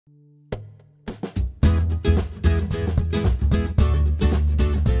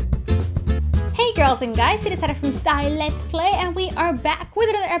girls and guys, it is Sarah from ZaiLetsPlay, and we are back with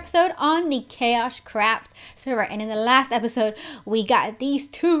another episode on the KaoshKraft server. And in the last episode, we got these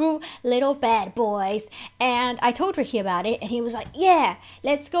two little bad boys, and I told Ricky about it, and he was like, yeah,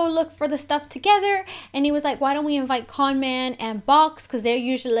 let's go look for the stuff together. And he was like, why don't we invite Conman and Box, because they're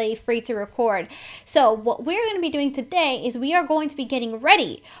usually free to record. So what we're going to be doing today is we are going to be getting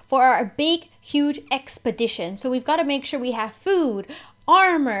ready for our big, huge expedition. So we've got to make sure we have food,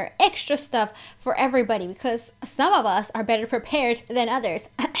 armor, extra stuff for everybody, because some of us are better prepared than others.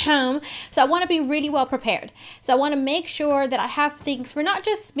 So I want to be really well prepared. So I want to make sure that I have things for not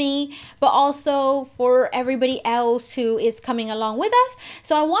just me, but also for everybody else who is coming along with us.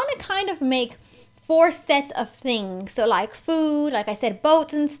 So I want to kind of make 4 sets of things. So like food, like I said,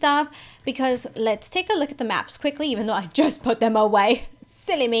 boats and stuff, because let's take a look at the maps quickly, even though I just put them away.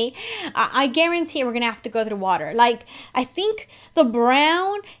 Silly me. I guarantee we're gonna have to go through water. Like, I think the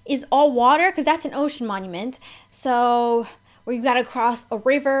brown is all water because that's an ocean monument. So we've got to cross a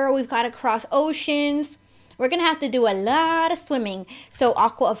river, we've got to cross oceans. We're gonna have to do a lot of swimming. So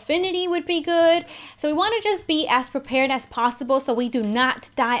aqua affinity would be good. So we want to just be as prepared as possible so we do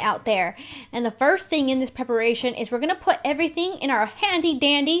not die out there. And the first thing in this preparation is we're gonna put everything in our handy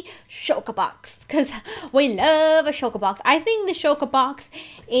dandy shulker box, because we love a shulker box. I think the shulker box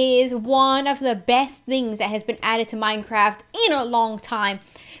is one of the best things that has been added to Minecraft in a long time,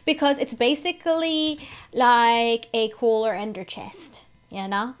 because it's basically like a cooler ender chest. You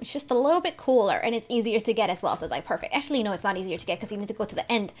know, it's just a little bit cooler and it's easier to get as well. So it's like perfect. Actually, no, it's not easier to get because you need to go to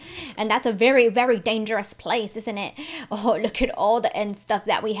the end. And that's a very, very dangerous place, isn't it? Oh, look at all the end stuff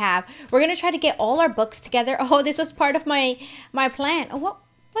that we have. We're going to try to get all our books together. Oh, this was part of my plan. Oh,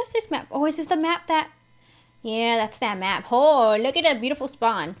 what's this map? Oh, is this the map that... Yeah, that's that map. Oh, look at that beautiful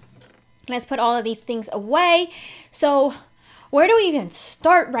spawn. Let's put all of these things away. So where do we even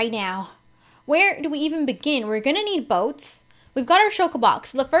start right now? Where do we even begin? We're going to need boats. We've got our shulker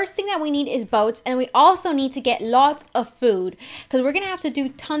box. So the first thing that we need is boats, and we also need to get lots of food because we're going to have to do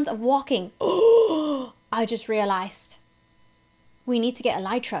tons of walking. Oh, I just realized we need to get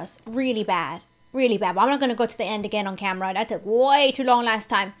elytras really bad. Really bad. But I'm not going to go to the end again on camera. That took way too long last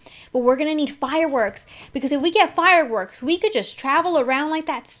time. But we're going to need fireworks, because if we get fireworks, we could just travel around like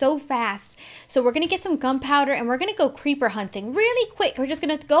that so fast. So we're going to get some gunpowder and we're going to go creeper hunting really quick. We're just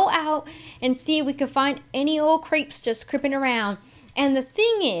going to go out and see if we can find any old creeps just creeping around. And the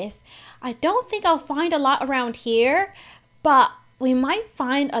thing is, I don't think I'll find a lot around here, but we might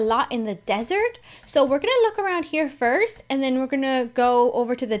find a lot in the desert. So we're gonna look around here first, and then we're gonna go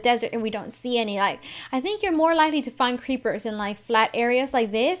over to the desert and we don't see any. Like, I think you're more likely to find creepers in like flat areas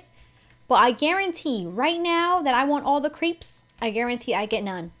like this, but I guarantee right now that I want all the creeps, I guarantee I get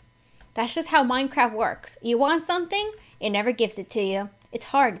none. That's just how Minecraft works. You want something, it never gives it to you. It's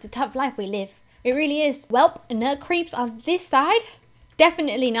hard, it's a tough life we live. It really is. Welp, no creeps on this side.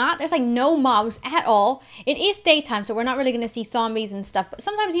 Definitely not. There's like no mobs at all. It is daytime, so we're not really going to see zombies and stuff. But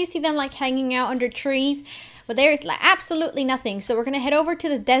sometimes you see them like hanging out under trees. But there is like absolutely nothing. So we're going to head over to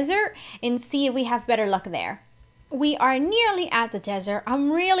the desert and see if we have better luck there. We are nearly at the desert.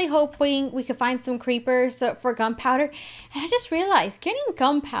 I'm really hoping we can find some creepers for gunpowder. And I just realized getting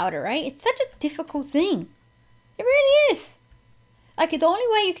gunpowder, right? It's such a difficult thing. It really is. Like, the only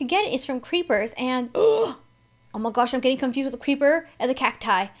way you can get it is from creepers. And... oh my gosh, I'm getting confused with the creeper and the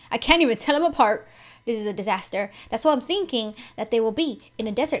cacti. I can't even tell them apart. This is a disaster. That's why I'm thinking that they will be in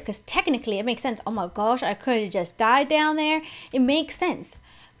a desert, because technically it makes sense. Oh my gosh, I could have just died down there. It makes sense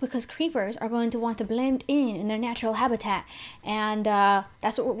because creepers are going to want to blend in their natural habitat. And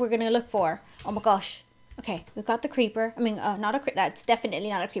that's what we're going to look for. Oh my gosh. Okay, we've got the creeper. I mean, not a creeper. That's definitely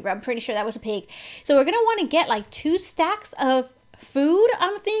not a creeper. I'm pretty sure that was a pig. So we're going to want to get like 2 stacks of food,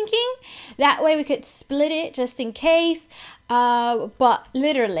 I'm thinking. That way we could split it just in case. But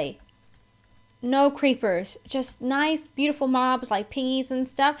literally no creepers, just nice beautiful mobs like piggies and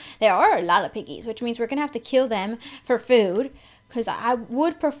stuff. There are a lot of piggies, which means we're gonna have to kill them for food, because I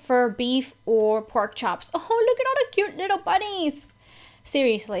would prefer beef or pork chops. Oh, look at all the cute little bunnies.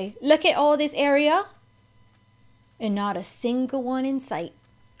 Seriously, look at all this area and not a single one in sight.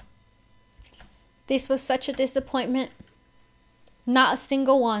 This was such a disappointment. Not a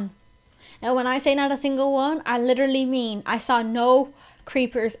single one. And when I say not a single one, I literally mean I saw no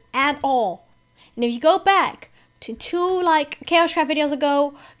creepers at all. And if you go back to 2 like KaoshKraft videos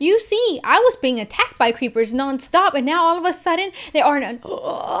ago, you see I was being attacked by creepers non-stop, and now all of a sudden there are none.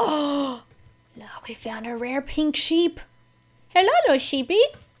 Oh, look, we found a rare pink sheep. Hello, little sheepy.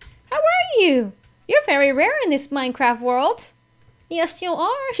 How are you? You're very rare in this Minecraft world. Yes, you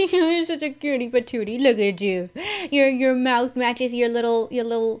are. You're such a cutie patootie. Look at you. Your mouth matches your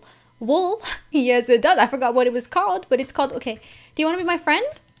little wool. Yes, it does. I forgot what it was called, but it's called, okay. Do you want to be my friend?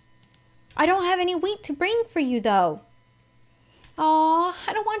 I don't have any wheat to bring for you, though. Aw,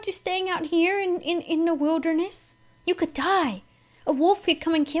 I don't want you staying out here in the wilderness. You could die. A wolf could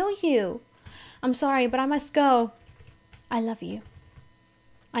come and kill you. I'm sorry, but I must go. I love you.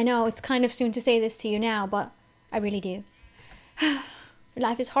 I know it's kind of soon to say this to you now, but I really do.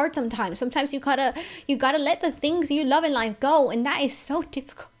 Life is hard sometimes. Sometimes you gotta let the things you love in life go, and that is so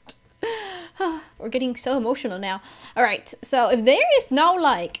difficult. We're getting so emotional now. All right, so if there is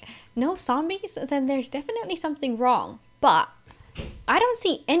no zombies, then there's definitely something wrong. But I don't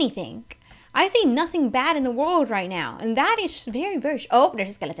see anything. I see nothing bad in the world right now, and that is very, very... Oh, there's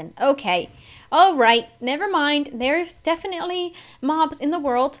a skeleton. Okay. All right, never mind. There's definitely mobs in the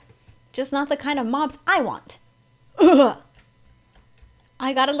world, just not the kind of mobs I want. Ugh.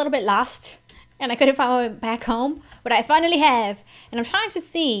 I got a little bit lost, and I couldn't find my way back home, but I finally have. And I'm trying to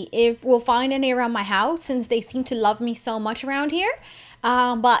see if we'll find any around my house, since they seem to love me so much around here.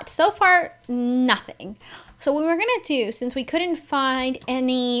 But so far, nothing. So what we're gonna do, since we couldn't find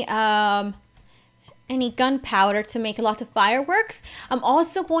any gunpowder to make a lot of fireworks, I'm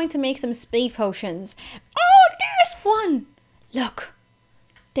also going to make some speed potions. Oh, there's one! Look,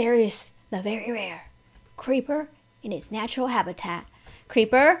 there is the very rare creeper in its natural habitat.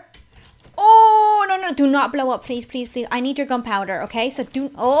 Creeper. Oh, no, do not blow up, please, please, please. I need your gunpowder, okay? So if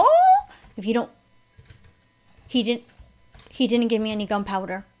you don't, he didn't give me any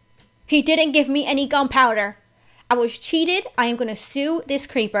gunpowder. He didn't give me any gunpowder. I was cheated. I am gonna sue this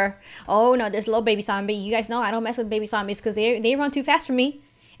creeper. Oh no, this little baby zombie. You guys know I don't mess with baby zombies because they run too fast for me,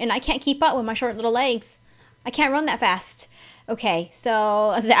 and I can't keep up with my short little legs. I can't run that fast. Okay,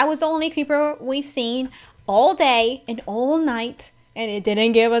 so that was the only creeper we've seen all day and all night, and it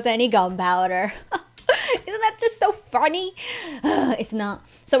didn't give us any gunpowder. Isn't that just so funny? It's not.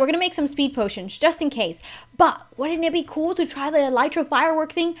 So we're gonna make some speed potions just in case. But wouldn't it be cool to try the elytra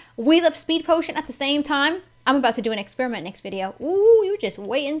firework thing with a speed potion at the same time? I'm about to do an experiment next video. Ooh, you just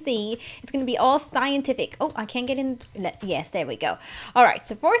wait and see. It's going to be all scientific. Oh, I can't get in. Yes, there we go. All right,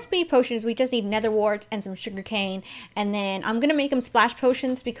 so for speed potions, we just need nether warts and some sugarcane. And then I'm going to make them splash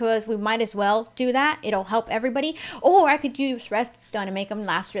potions because we might as well do that. It'll help everybody. Or I could use redstone and make them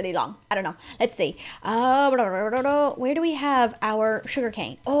last really long. I don't know. Let's see. Where do we have our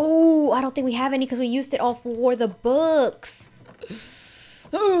sugarcane? Oh, I don't think we have any because we used it all for the books.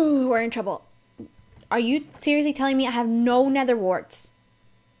 Ooh, we're in trouble. Are you seriously telling me I have no nether warts?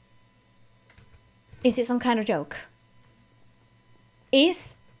 Is it some kind of joke?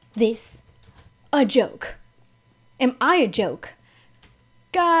 Is this a joke? Am I a joke?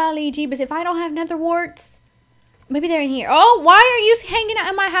 Golly jeebus, if I don't have nether warts, maybe they're in here. Oh, why are you hanging out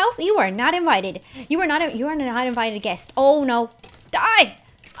in my house? You are not invited. You are not an invited guest. Oh no, die!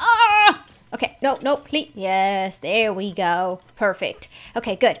 Ah! Okay, no, please. Yes, there we go. Perfect.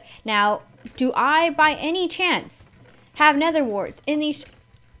 Okay, good. Now, do I, by any chance, have nether warts in these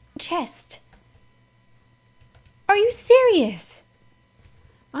chests? Are you serious?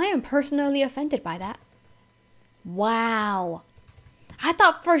 I am personally offended by that. Wow. I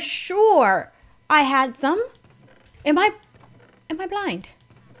thought for sure I had some. Am I blind?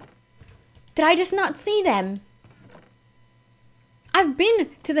 Did I just not see them? I've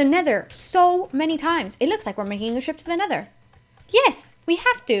been to the nether so many times. It looks like we're making a trip to the nether. Yes, we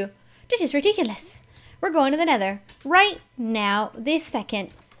have to. This is ridiculous. We're going to the nether right now, this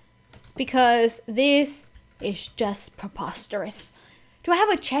second, because this is just preposterous. Do I have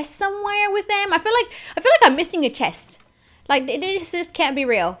a chest somewhere with them? I feel like I'm missing a chest. Like, this just can't be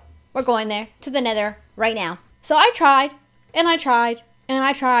real. We're going there, to the nether right now. So I tried, and I tried, and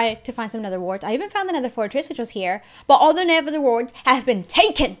I tried to find some nether warts. I even found the nether fortress, which was here, but all the nether warts have been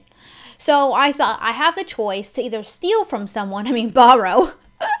taken. So I thought I have the choice to either steal from someone, borrow,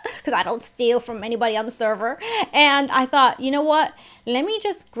 because I don't steal from anybody on the server. And I thought, you know what? Let me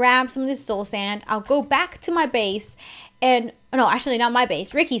just grab some of this soul sand. I'll go back to my base and, no, actually not my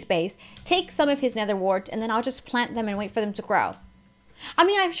base, Ricky's base. Take some of his nether wart and then I'll just plant them and wait for them to grow. I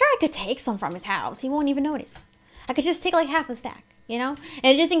mean, I'm sure I could take some from his house. He won't even notice. I could just take like half a stack, you know?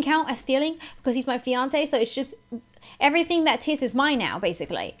 And it doesn't count as stealing because he's my fiance. So it's just everything that is mine now,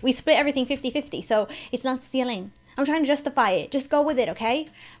 basically. We split everything 50-50. So it's not stealing. I'm trying to justify it. Just go with it, okay?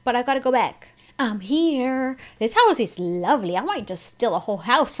 But I've got to go back. I'm here. This house is lovely. I might just steal a whole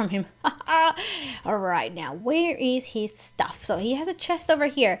house from him. All right, now where is his stuff? So he has a chest over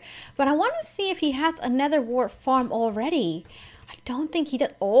here. But I want to see if he has a nether wart farm already. I don't think he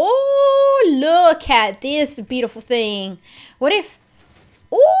does. Oh, look at this beautiful thing. What if...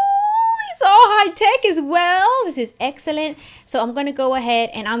 Oh, he's all high tech as well. This is excellent. So I'm going to go ahead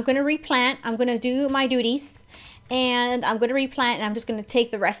and I'm going to replant. I'm going to do my duties. And I'm going to replant and I'm just going to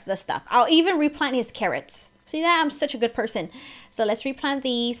take the rest of the stuff. I'll even replant his carrots. See that? I'm such a good person. So let's replant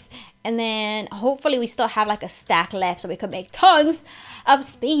these. And then hopefully we still have like a stack left so we could make tons of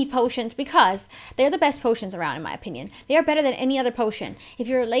speed potions because they're the best potions around in my opinion. They are better than any other potion. If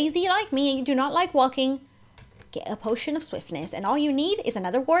you're lazy like me and you do not like walking, get a potion of swiftness. And all you need is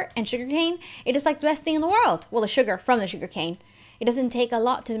another wart and sugarcane. It is like the best thing in the world. Well, the sugar from the sugarcane. It doesn't take a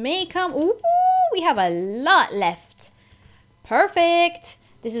lot to make them. Ooh, we have a lot left. Perfect.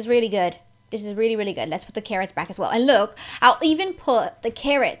 This is really good. This is really, really good. Let's put the carrots back as well. And look, I'll even put the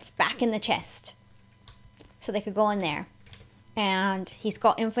carrots back in the chest. So they could go in there. And he's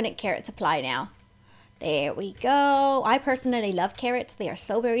got infinite carrot supply now. There we go. I personally love carrots. They are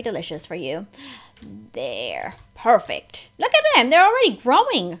so very delicious for you. There. Perfect. Look at them. They're already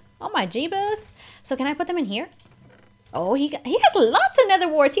growing. Oh my jeebus. So can I put them in here? Oh, he has lots of nether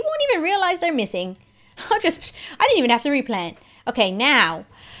warts. He won't even realize they're missing. I didn't even have to replant. Okay, now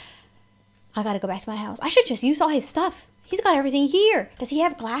I gotta go back to my house. I should just use all his stuff. He's got everything here. Does he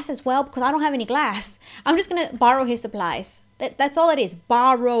have glass as well? Because I don't have any glass. I'm just gonna borrow his supplies. That's all it is.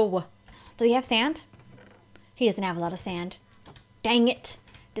 Borrow. Does he have sand? He doesn't have a lot of sand. Dang it.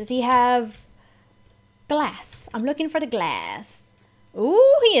 Does he have glass? I'm looking for the glass.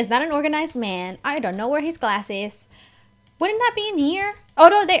 Ooh, he is not an organized man. I don't know where his glass is. Wouldn't that be in here? Oh,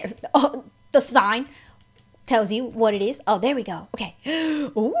 no, there. Oh, the sign tells you what it is. Oh, there we go. Okay.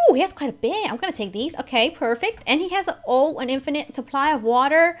 Ooh, he has quite a bit. I'm going to take these. Okay, perfect. And he has an infinite supply of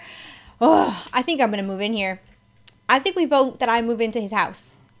water. Oh, I think I'm going to move in here. I think we vote that I move into his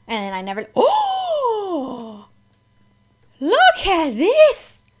house. And then I never... Oh! Look at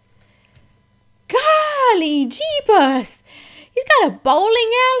this! Golly jeepers! He's got a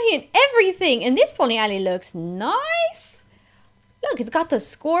bowling alley and everything. And this bowling alley looks nice. Look, it's got the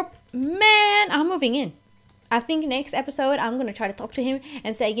scorp. Man, I'm moving in. I think next episode, I'm going to try to talk to him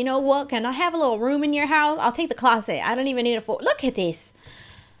and say, you know what? Can I have a little room in your house? I'll take the closet. I don't even need a full... Look at this.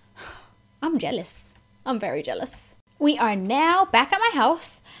 I'm jealous. I'm very jealous. We are now back at my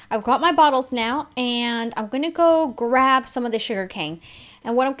house. I've got my bottles now. And I'm going to go grab some of the sugar cane.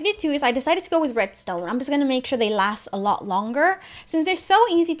 And what I'm going to do is I decided to go with redstone. I'm just going to make sure they last a lot longer. Since they're so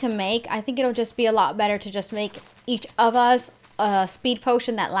easy to make, I think it'll just be a lot better to just make each of us a speed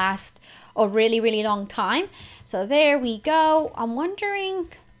potion that lasts a really, really long time. So there we go. I'm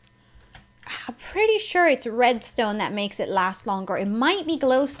pretty sure it's redstone that makes it last longer. It might be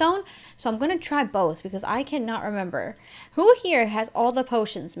glowstone. So I'm going to try both because I cannot remember. Who here has all the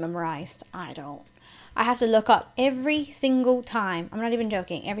potions memorized? I don't. I have to look up every single time. I'm not even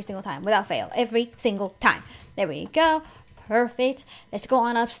joking. Every single time. Without fail. Every single time. There we go. Perfect. Let's go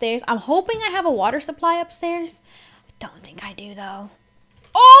on upstairs. I'm hoping I have a water supply upstairs. I don't think I do though.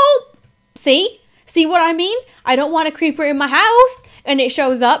 Oh! See? See what I mean? I don't want a creeper in my house. And it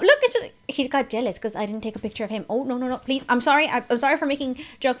shows up. Look, he got jealous because I didn't take a picture of him. Oh, no, no, no. Please. I'm sorry. I'm sorry for making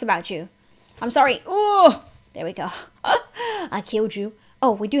jokes about you. I'm sorry. Oh, there we go. I killed you.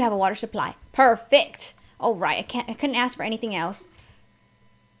 Oh, we do have a water supply. Perfect. All right. I couldn't ask for anything else.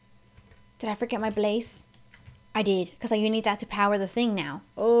 Did I forget my blaze? I did. Because you need that to power the thing now.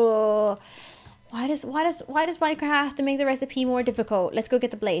 Oh. Why does Minecraft have to make the recipe more difficult? Let's go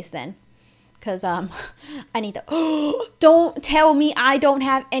get the blaze then. Because I need to... Don't tell me I don't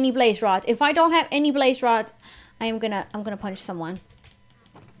have any blaze rods. If I don't have any blaze rods, I'm gonna punch someone.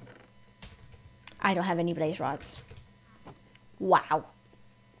 I don't have any blaze rods. Wow.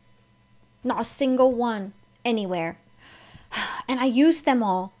 Not a single one anywhere. And I used them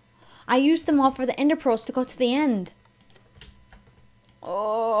all. I used them all for the ender pearls to go to the end.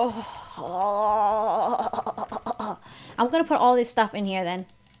 Oh. I'm gonna put all this stuff in here then.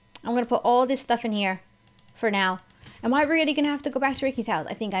 I'm going to put all this stuff in here for now. Am I really going to have to go back to Ricky's house?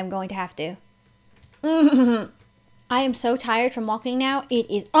 I think I'm going to have to. I am so tired from walking now. It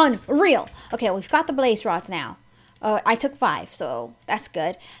is unreal. Okay, we've got the blaze rods now. I took 5, so that's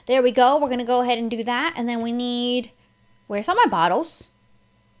good. There we go. We're going to go ahead and do that. And then we need... Where's all my bottles?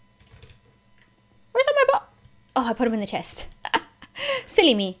 Where's all my bottles? Oh, I put them in the chest.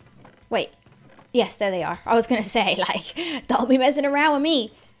 Silly me. Wait. Yes, there they are. I was going to say, like, don't be messing around with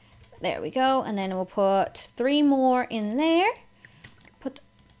me. There we go. And then we'll put 3 more in there.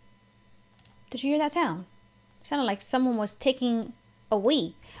 Did you hear that sound? It sounded like someone was taking a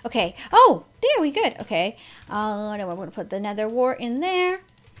wee. Okay. Oh, there we good. Okay. Then we're going to put the nether wart in there.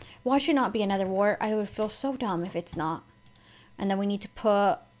 Why should not be another wart? I would feel so dumb if it's not. And then we need to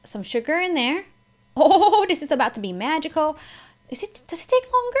put some sugar in there. Oh, this is about to be magical. Does it take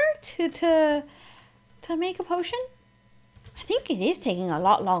longer to make a potion? I think it is taking a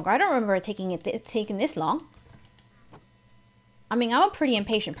lot longer. I don't remember it taking this long. I mean, I'm a pretty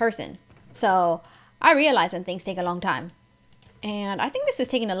impatient person, so I realize when things take a long time. And I think this is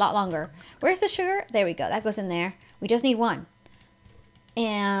taking a lot longer. Where's the sugar? There we go. That goes in there. We just need one.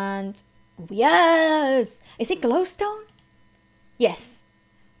 And yes! Is it glowstone? Yes.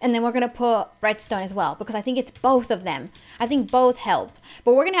 And then we're going to put redstone as well, because I think it's both of them. I think both help.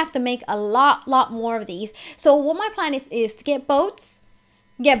 But we're going to have to make a lot more of these. So what my plan is to get boats,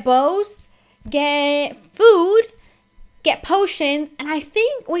 get bows, get food, get potions, and I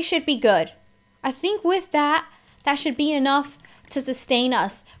think we should be good. I think with that, that should be enough to sustain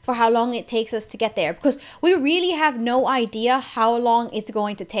us for how long it takes us to get there, because we really have no idea how long it's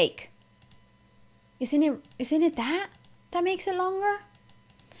going to take. Isn't it that makes it longer?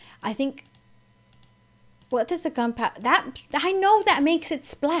 I think, what does the gunpowder, I know that makes it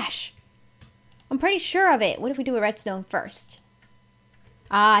splash. I'm pretty sure of it. What if we do a redstone first?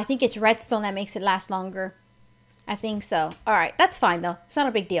 I think it's redstone that makes it last longer. I think so. All right, that's fine though. It's not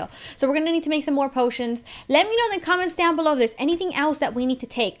a big deal. So we're gonna need to make some more potions. Let me know in the comments down below if there's anything else that we need to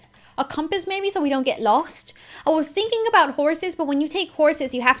take. A compass maybe, so we don't get lost. I was thinking about horses, but when you take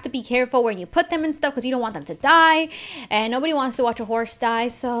horses, you have to be careful where you put them and stuff, because you don't want them to die, and nobody wants to watch a horse die.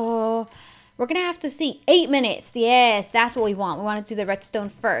 So we're gonna have to see. 8 minutes. Yes, that's what we want. We want to do the redstone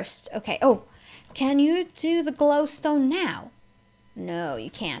first. Okay. Oh, can you do the glowstone now? No, you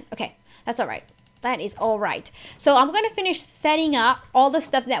can't. Okay, that's all right. That is all right. So I'm going to finish setting up all the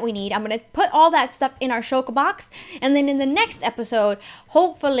stuff that we need. I'm going to put all that stuff in our shulker box. And then in the next episode,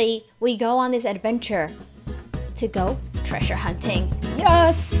 hopefully we go on this adventure to go treasure hunting.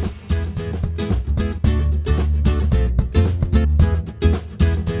 Yes!